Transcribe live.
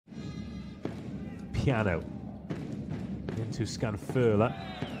Piano. Into Scanfurla.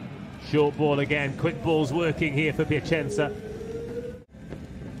 Short ball again. Quick ball's working here for Piacenza.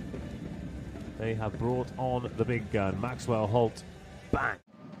 They have brought on the big gun. Maxwell Holt. Bang.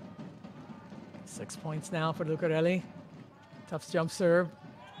 6 points now for Lucarelli. Tough jump serve.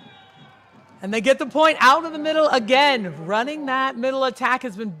 And they get the point out of the middle again. Running that middle attack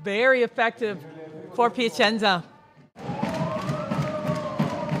has been very effective for Piacenza.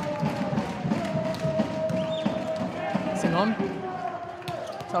 Simon.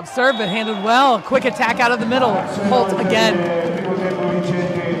 Tough serve, but handled well. Quick attack out of the middle. Holt again.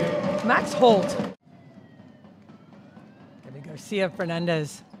 Max Holt. Garcia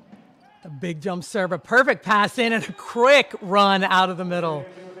Fernandez. A big jump serve, a perfect pass in, and a quick run out of the middle.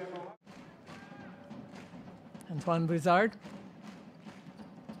 Antoine Brizard.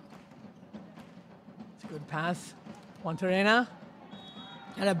 It's a good pass. Monterena.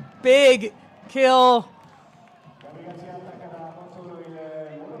 And a big kill.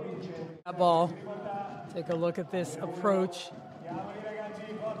 That ball. Take a look at this approach.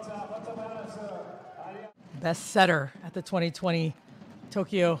 Best setter at the 2020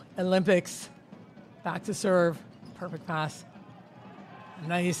 Tokyo Olympics. Back to serve. Perfect pass.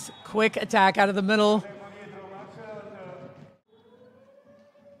 Nice quick attack out of the middle.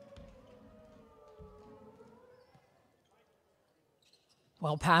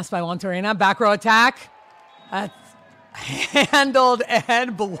 Well passed by Monterena. Back row attack. That's handled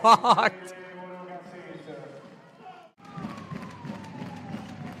and blocked.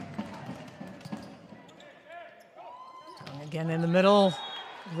 Again in the middle,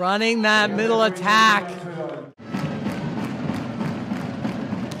 running that middle attack.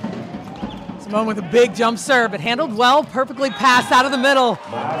 Simone with a big jump serve, but handled well, perfectly passed out of the middle.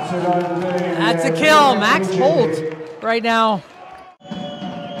 That's a kill. Max Holt right now.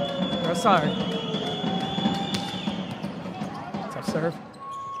 Rossard. Tough serve.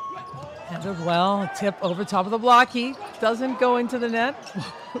 Handled well, tip over top of the block. He doesn't go into the net,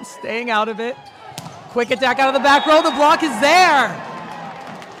 staying out of it. Quick attack out of the back row. The block is there.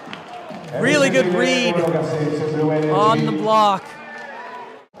 Really good read on the block.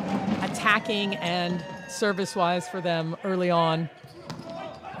 Attacking and service-wise for them early on.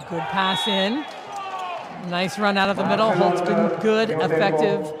 Good pass in. Nice run out of the middle. Holt's been good,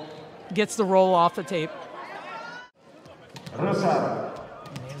 effective. Gets the roll off the tape.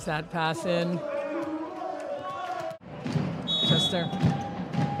 There's that pass in. Chester.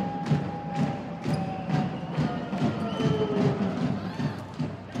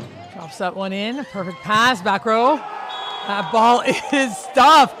 Drops that one in. Perfect pass. Back row. That ball is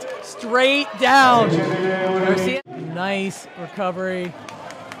stuffed straight down. Garcia. Nice recovery.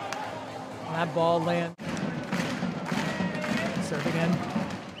 That ball lands. Serve again.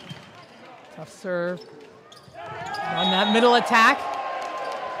 Tough serve. On that middle attack.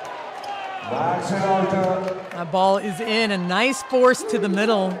 That ball is in. A nice force to the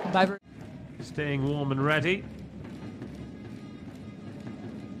middle. Staying warm and ready.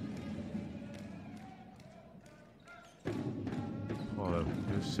 Oh,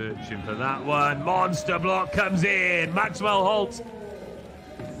 who's searching for that one? Monster block comes in. Maxwell Holt.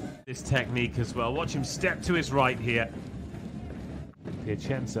 This technique as well. Watch him step to his right here.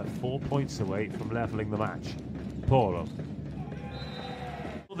 Piacenza 4 points away from leveling the match. Poro.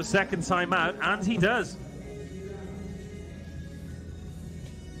 The second time out, and he does.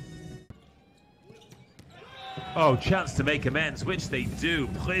 Oh, chance to make amends, which they do.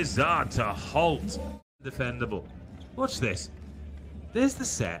 Brizard to Holt. Defendable. Watch this. There's the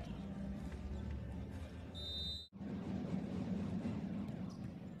set.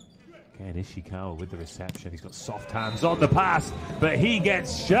 Again, Ishikawa with the reception. He's got soft hands on the pass, but he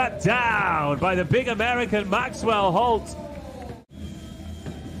gets shut down by the big American Maxwell Holt.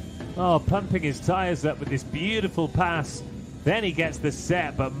 Oh, pumping his tires up with this beautiful pass. Then he gets the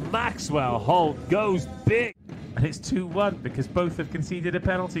set, but Maxwell Holt goes big. And it's 2-1 because both have conceded a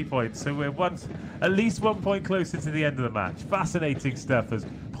penalty point. So we're at least 1 point closer to the end of the match. Fascinating stuff as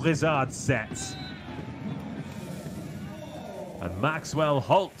Brizard sets. And Maxwell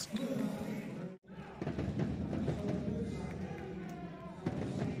Holt.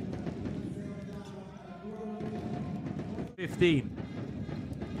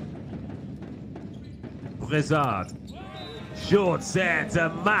 Brizard. Short set to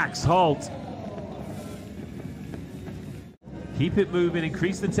Max Holt. Keep it moving,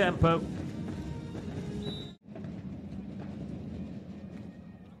 increase the tempo.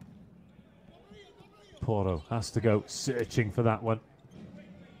 Poro has to go searching for that one.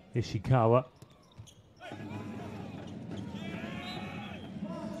 Ishikawa.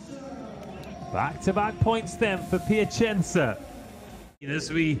 Back-to-back points then for Piacenza.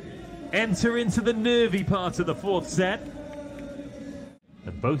 As we enter into the nervy part of the fourth set.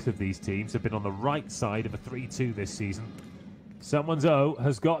 And both of these teams have been on the right side of a 3-2 this season. Someone's O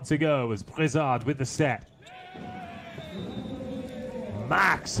has got to go as Brizard with the set.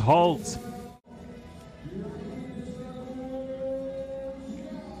 Max Holt.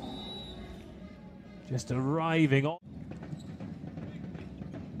 Just arriving on.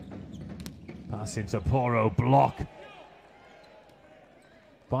 Pass into Poro, block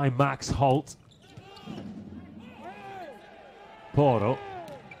by Max Holt. Poro.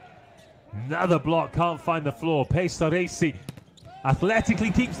 Another block, can't find the floor. Pestaresi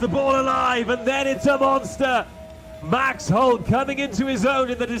athletically keeps the ball alive, and then it's a monster. Max Holt coming into his own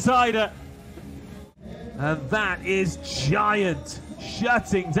in the decider. And that is giant,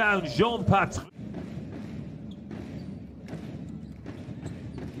 shutting down Jean-Patrick.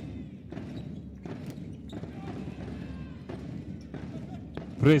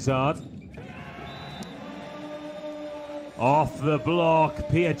 Brizard. Off the block,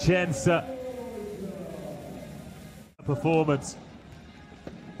 Piacenza. Performance.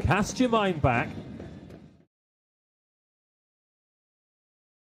 Cast your mind back